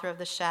 author of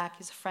The Shack,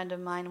 he's a friend of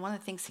mine. One of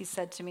the things he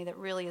said to me that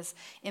really has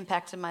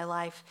impacted my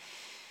life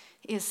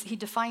is he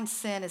defines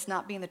sin as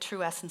not being the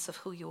true essence of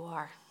who you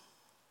are.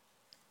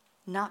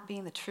 Not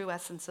being the true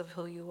essence of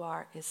who you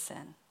are is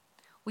sin.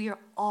 We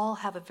all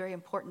have a very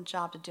important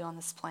job to do on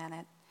this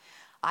planet.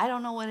 I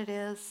don't know what it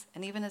is,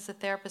 and even as a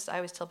therapist, I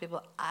always tell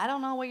people, I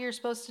don't know what you're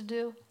supposed to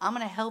do. I'm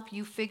going to help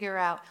you figure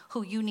out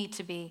who you need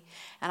to be,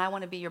 and I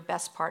want to be your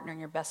best partner and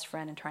your best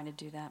friend in trying to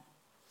do that.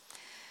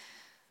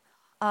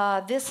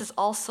 This has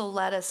also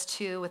led us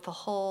to, with the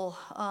whole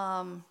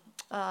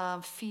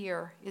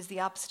fear, is the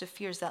opposite of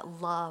fear, is that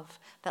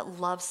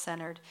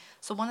love-centered.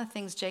 So one of the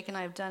things Jake and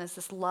I have done is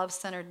this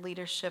love-centered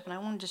leadership, and I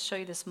wanted to show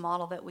you this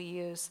model that we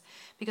use,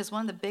 because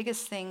one of the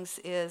biggest things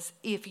is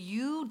if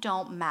you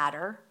don't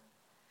matter,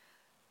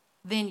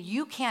 then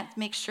you can't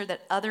make sure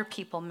that other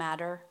people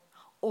matter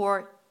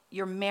or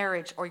your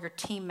marriage or your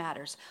team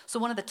matters. So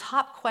one of the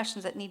top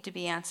questions that need to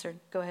be answered,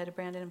 go ahead,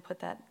 Brandon, and put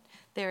that,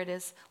 there it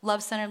is.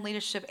 Love-centered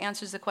leadership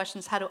answers the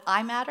questions, how do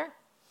I matter?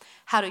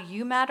 How do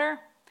you matter?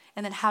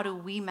 And then how do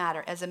we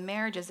matter as a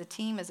marriage, as a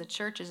team, as a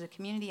church, as a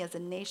community, as a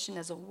nation,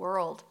 as a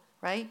world,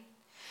 right?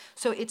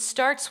 So it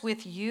starts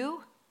with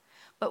you,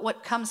 but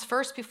what comes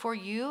first before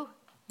you,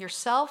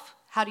 yourself,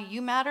 how do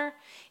you matter,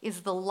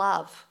 is the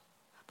love.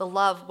 The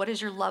love, what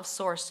is your love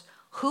source?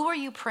 Who are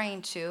you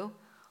praying to?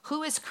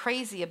 Who is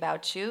crazy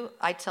about you?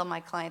 I tell my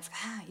clients,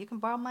 you can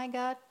borrow my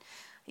God.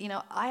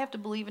 I have to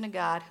believe in a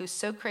God who's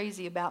so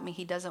crazy about me,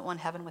 he doesn't want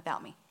heaven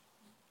without me.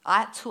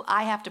 That's who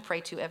I have to pray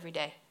to every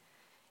day.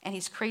 And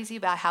he's crazy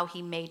about how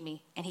he made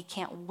me, and he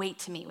can't wait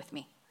to meet with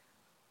me.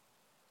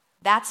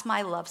 That's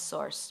my love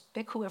source.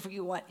 Pick whoever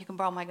you want. You can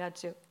borrow my God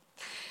too.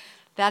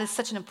 That is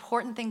such an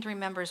important thing to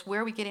remember, is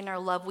where we get in our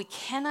love. We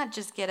cannot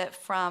just get it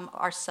from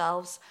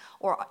ourselves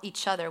or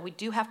each other. We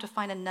do have to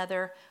find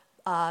another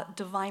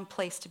divine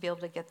place to be able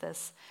to get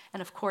this.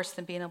 And of course,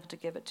 then being able to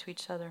give it to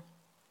each other.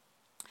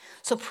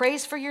 So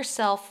praise for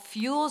yourself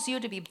fuels you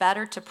to be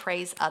better to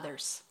praise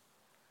others.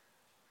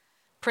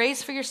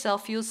 Praise for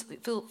yourself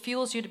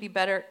fuels you to be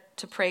better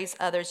to praise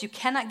others. You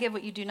cannot give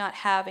what you do not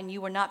have, and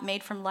you were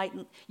made from light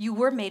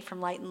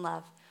and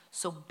love.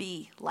 So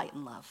be light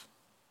and love.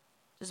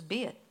 Just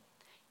be it.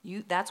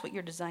 That's what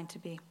you're designed to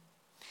be.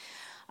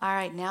 All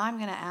right, now I'm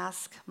going to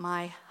ask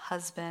my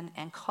husband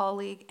and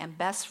colleague and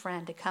best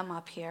friend to come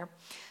up here,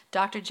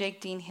 Dr.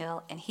 Jake Dean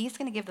Hill, and he's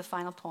going to give the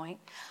final point.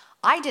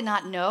 I did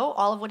not know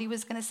all of what he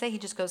was going to say. He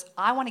just goes,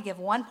 I want to give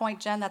 1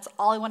 point, Jen. That's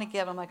all I want to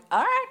give. I'm like,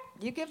 all right,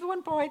 you give the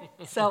 1 point.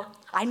 So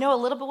I know a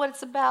little bit what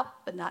it's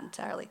about, but not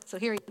entirely. So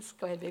here he is.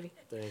 Go ahead, baby.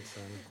 Thanks,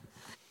 honey.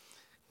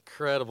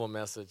 Incredible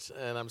message.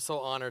 And I'm so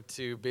honored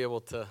to be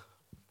able to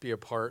be a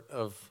part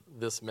of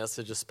this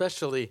message,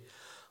 especially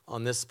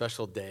on this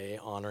special day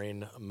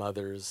honoring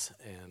mothers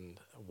and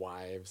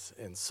wives.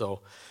 And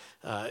so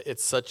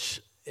it's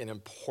such an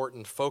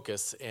important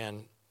focus,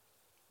 and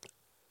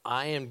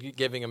I am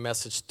giving a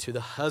message to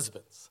the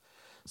husbands.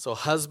 So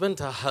husband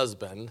to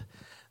husband,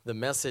 the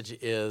message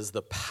is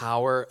the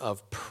power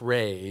of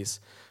praise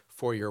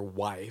for your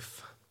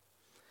wife,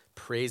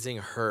 praising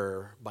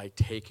her by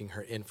taking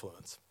her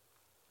influence.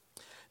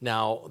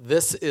 Now,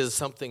 this is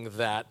something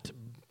that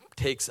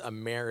takes a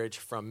marriage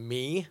from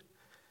me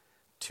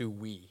to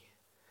we,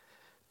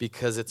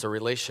 because it's a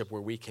relationship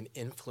where we can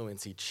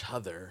influence each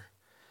other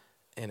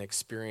and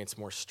experience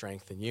more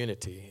strength and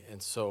unity.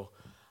 And so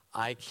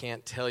I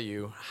can't tell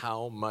you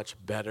how much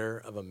better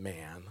of a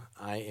man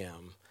I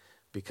am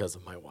because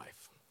of my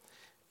wife.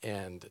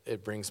 And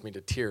it brings me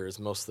to tears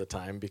most of the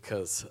time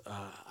because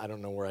I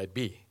don't know where I'd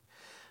be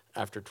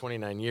after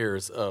 29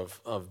 years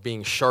of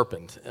being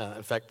sharpened.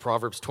 In fact,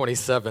 Proverbs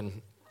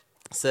 27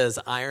 says,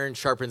 iron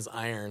sharpens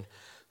iron,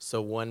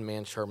 so one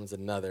man sharpens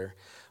another,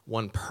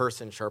 one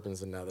person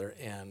sharpens another,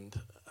 and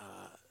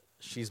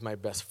she's my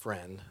best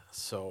friend,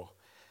 so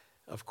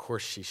of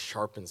course she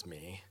sharpens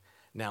me.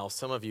 Now,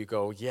 some of you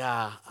go,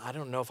 yeah, I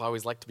don't know if I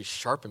always like to be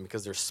sharpened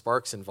because there's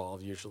sparks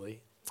involved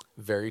usually.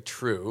 Very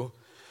true,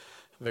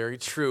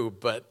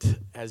 but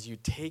as you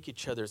take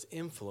each other's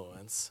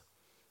influence,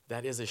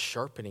 that is a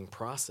sharpening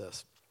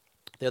process.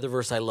 The other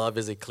verse I love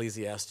is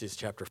Ecclesiastes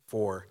chapter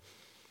 4.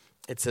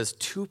 It says,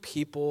 2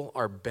 people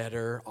are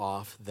better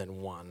off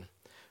than one,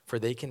 for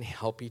they can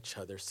help each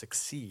other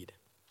succeed.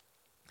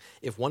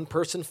 If one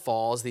person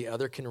falls, the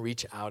other can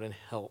reach out and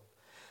help.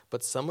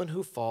 But someone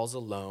who falls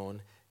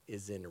alone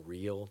is in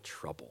real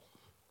trouble.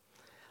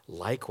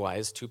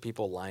 Likewise, 2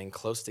 people lying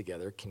close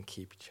together can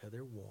keep each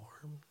other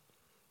warm.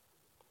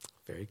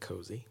 Very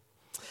cozy.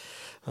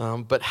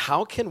 But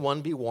how can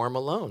one be warm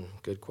alone?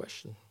 Good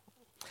question.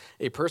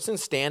 A person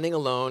standing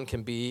alone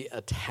can be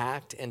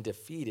attacked and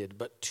defeated,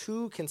 but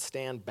 2 can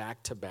stand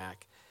back to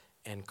back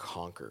and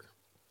conquer.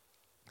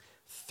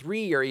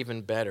 3 are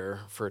even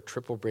better, for a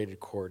triple braided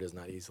cord is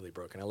not easily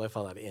broken. I love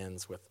how that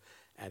ends with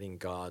adding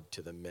God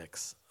to the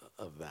mix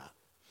of that.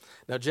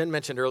 Now, Jen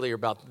mentioned earlier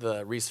about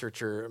the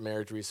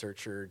marriage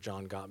researcher,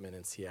 John Gottman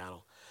in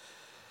Seattle.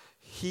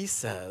 He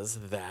says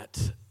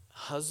that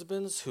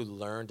husbands who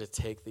learn to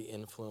take the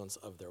influence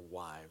of their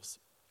wives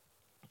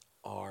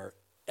are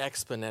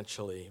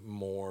exponentially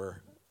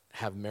more,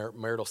 have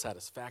marital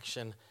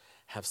satisfaction,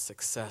 have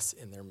success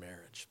in their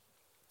marriage.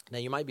 Now,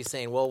 you might be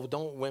saying, well,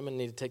 don't women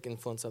need to take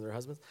influence of their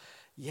husbands?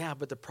 Yeah,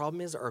 but the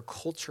problem is our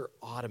culture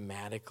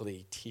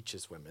automatically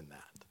teaches women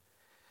that.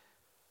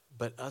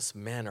 But us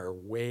men are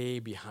way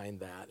behind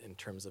that in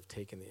terms of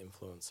taking the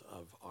influence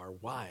of our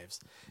wives.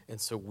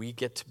 And so we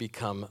get to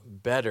become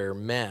better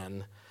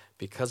men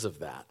because of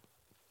that.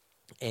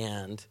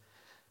 And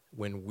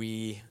when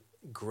we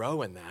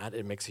grow in that,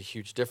 it makes a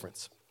huge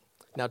difference.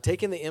 Now,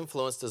 taking the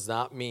influence does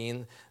not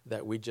mean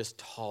that we just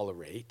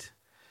tolerate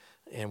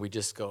and we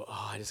just go,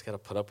 oh, I just got to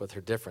put up with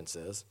her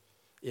differences.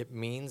 It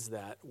means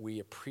that we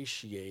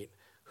appreciate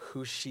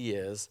who she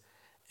is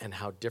and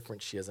how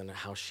different she is and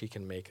how she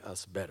can make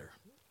us better.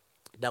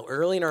 Now,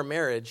 early in our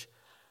marriage,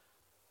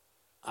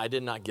 I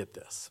did not get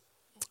this.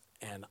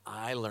 And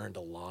I learned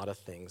a lot of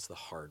things the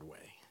hard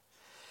way.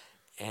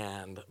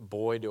 And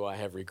boy, do I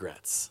have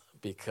regrets,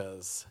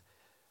 because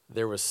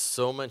there was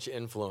so much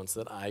influence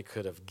that I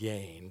could have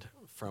gained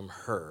from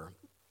her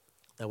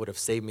that would have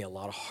saved me a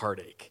lot of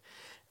heartache.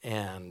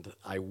 And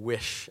I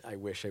wish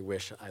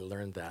I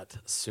learned that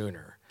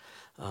sooner.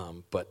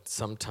 But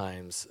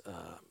sometimes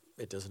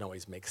it doesn't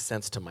always make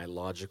sense to my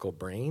logical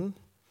brain,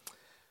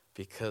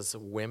 because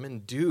women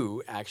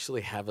do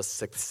actually have a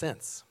sixth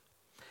sense.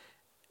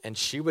 And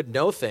she would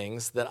know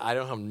things that I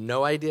don't have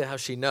no idea how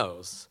she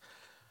knows,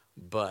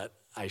 but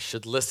I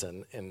should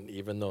listen, and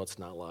even though it's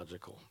not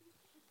logical.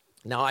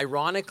 Now,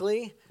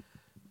 ironically,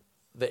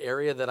 the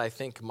area that I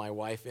think my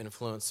wife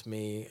influenced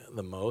me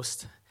the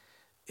most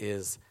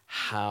is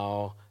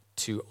how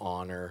to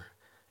honor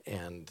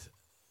and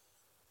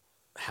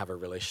have a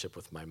relationship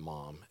with my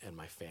mom and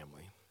my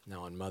family.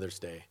 Now, on Mother's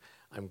Day,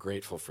 I'm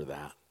grateful for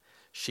that.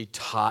 She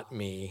taught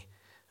me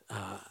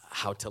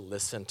how to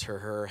listen to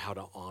her, how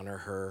to honor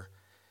her,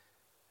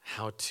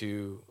 how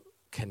to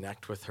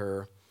connect with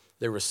her.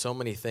 There were so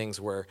many things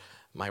where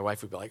my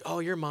wife would be like, oh,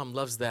 your mom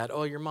loves that.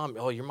 Oh, your mom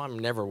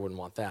never wouldn't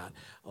want that.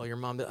 Oh, your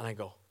mom, and I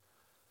go,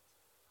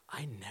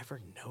 I never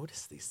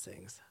noticed these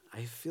things.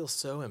 I feel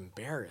so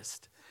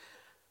embarrassed.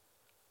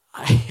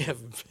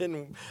 I've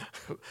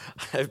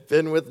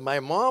been with my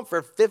mom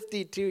for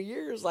 52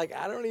 years. Like,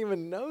 I don't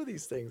even know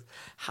these things.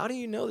 How do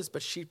you know this?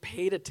 But she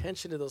paid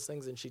attention to those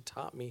things, and she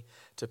taught me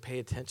to pay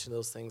attention to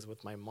those things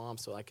with my mom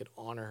so I could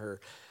honor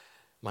her.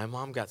 My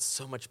mom got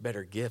so much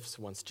better gifts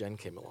once Jen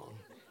came along.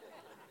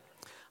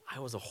 I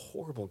was a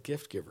horrible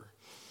gift giver.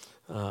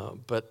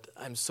 But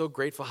I'm so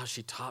grateful how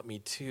she taught me,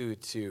 too,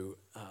 to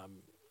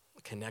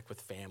connect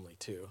with family,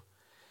 too,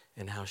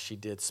 and how she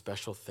did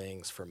special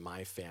things for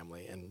my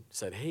family and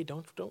said, hey,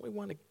 don't we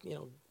want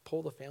to,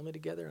 pull the family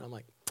together? And I'm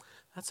like,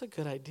 that's a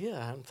good idea.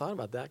 I hadn't thought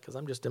about that because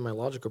I'm just in my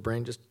logical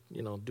brain just,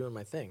 doing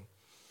my thing.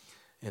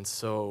 And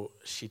so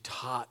she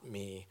taught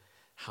me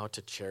how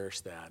to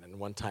cherish that. And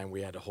one time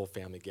we had a whole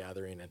family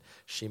gathering, and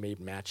she made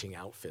matching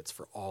outfits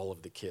for all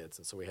of the kids.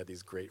 And so we had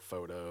these great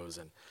photos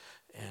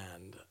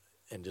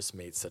and just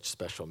made such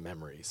special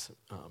memories.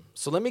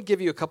 So let me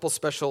give you a couple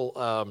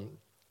special,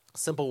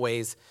 simple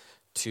ways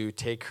to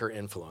take her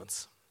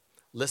influence.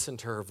 Listen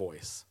to her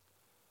voice.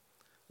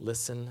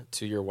 Listen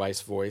to your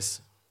wife's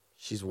voice.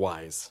 She's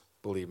wise,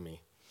 believe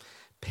me.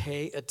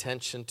 Pay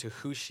attention to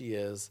who she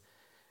is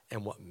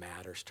and what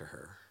matters to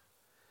her.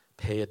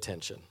 Pay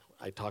attention.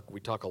 We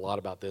talk a lot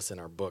about this in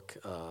our book,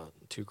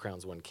 Two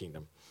Crowns, One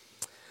Kingdom.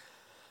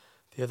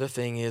 The other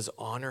thing is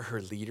honor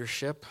her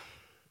leadership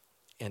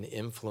and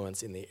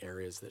influence in the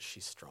areas that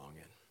she's strong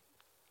in.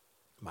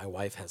 My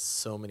wife has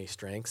so many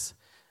strengths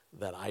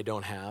that I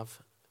don't have,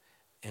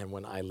 and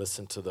when I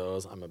listen to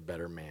those, I'm a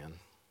better man.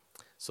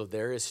 So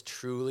there is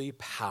truly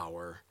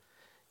power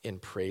in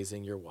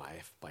praising your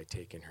wife by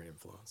taking her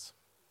influence.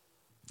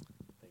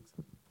 Thanks.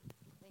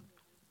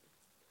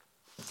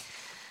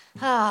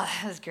 Oh,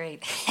 that was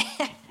great.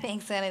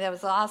 Thanks, Annie. That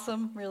was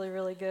awesome. Really,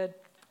 really good.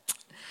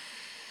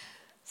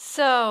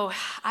 So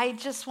I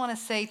just want to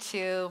say,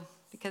 too,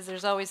 because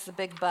there's always the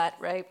big but,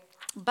 right?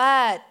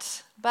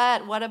 But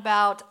what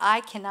about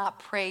I cannot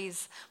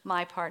praise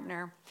my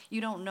partner? You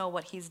don't know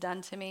what he's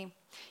done to me.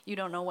 You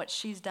don't know what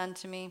she's done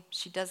to me.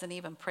 She doesn't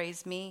even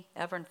praise me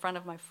ever in front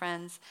of my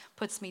friends,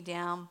 puts me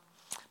down.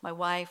 My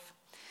wife,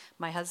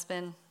 my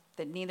husband,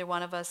 that neither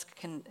one of us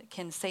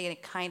can say a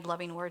kind,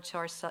 loving word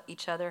to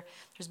each other.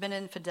 There's been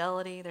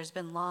infidelity. There's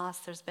been loss.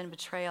 There's been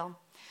betrayal.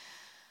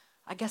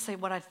 I guess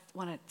what I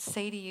want to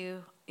say to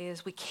you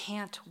is we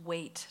can't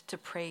wait to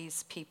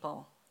praise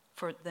people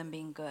for them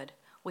being good.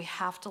 We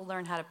have to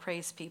learn how to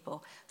praise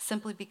people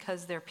simply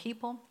because they're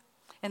people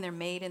and they're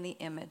made in the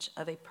image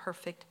of a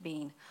perfect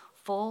being,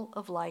 full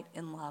of light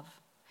and love.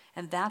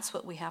 And that's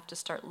what we have to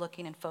start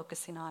looking and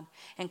focusing on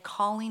and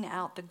calling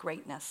out the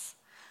greatness.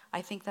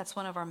 I think that's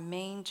one of our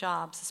main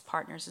jobs as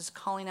partners, is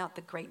calling out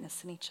the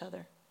greatness in each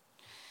other.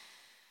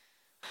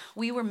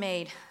 We were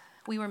made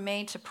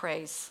to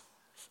praise.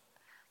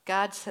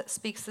 God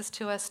speaks this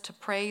to us, to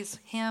praise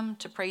him,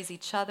 to praise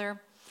each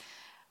other.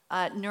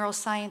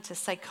 Neuroscientists,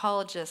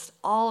 psychologists,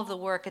 all of the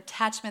work,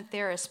 attachment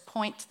theorists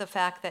point to the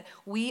fact that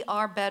we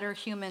are better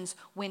humans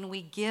when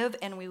we give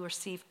and we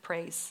receive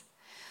praise.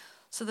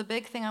 So the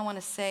big thing I want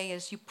to say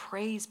is you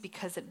praise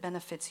because it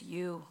benefits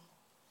you,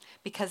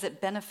 because it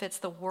benefits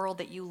the world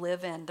that you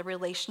live in, the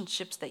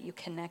relationships that you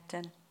connect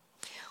in.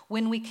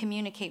 When we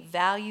communicate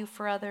value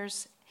for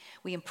others,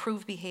 we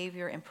improve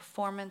behavior and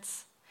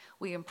performance.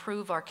 We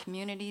improve our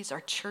communities,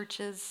 our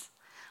churches,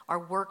 our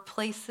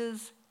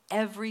workplaces.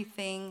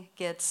 Everything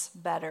gets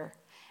better.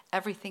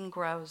 Everything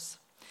grows.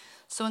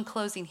 So in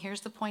closing,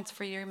 here's the points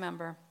for you to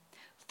remember.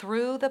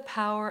 Through the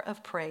power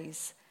of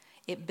praise,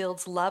 it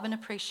builds love and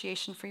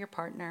appreciation for your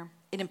partner.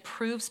 It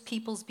improves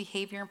people's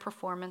behavior and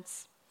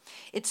performance.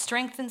 It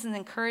strengthens and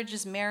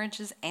encourages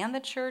marriages and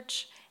the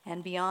church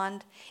and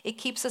beyond. It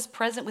keeps us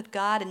present with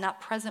God and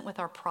not present with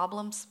our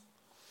problems.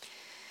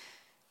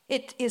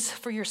 It is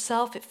for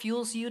yourself. It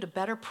fuels you to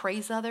better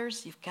praise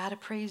others. You've got to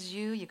praise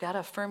you. You've got to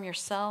affirm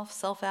yourself,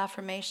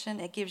 self-affirmation.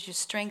 It gives you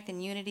strength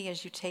and unity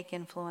as you take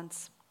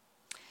influence.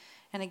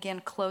 And again,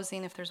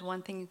 closing, if there's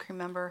one thing you can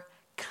remember,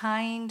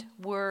 kind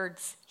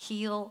words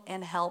heal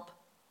and help.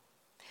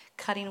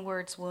 Cutting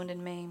words wound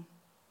and maim.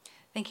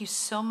 Thank you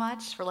so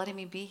much for letting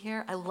me be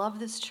here. I love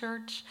this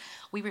church.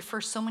 We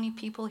refer so many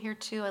people here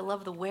too. I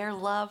love the wear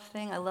love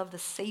thing. I love the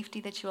safety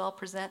that you all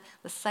present,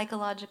 the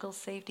psychological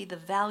safety, the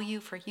value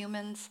for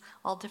humans,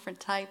 all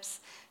different types.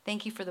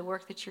 Thank you for the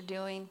work that you're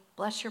doing.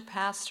 Bless your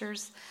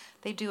pastors.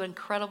 They do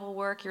incredible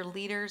work. Your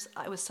leaders.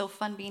 It was so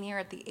fun being here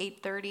at the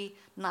 8:30.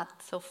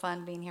 Not so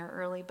fun being here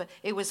early, but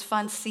it was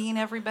fun seeing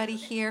everybody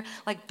here,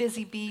 like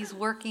busy bees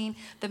working.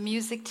 The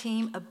music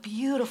team, a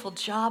beautiful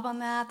job on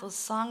that. Those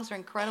songs are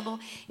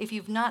incredible. If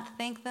you've not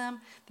thanked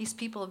them, these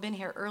people have been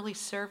here early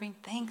serving.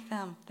 Thank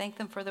them. Thank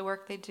them for the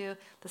work they do.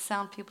 The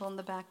sound people in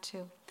the back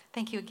too.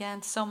 Thank you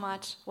again so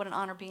much. What an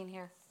honor being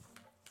here.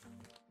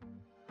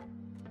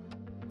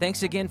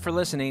 Thanks again for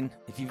listening.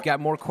 If you've got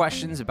more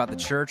questions about the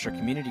church or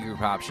community group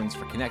options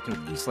for connecting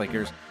with East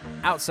Lakers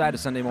outside of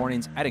Sunday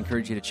mornings, I'd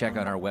encourage you to check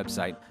out our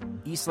website,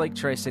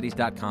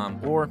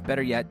 eastlaketricities.com, or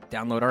better yet,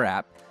 download our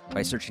app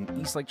by searching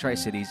East Lake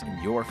Tri-Cities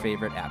in your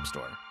favorite app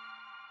store.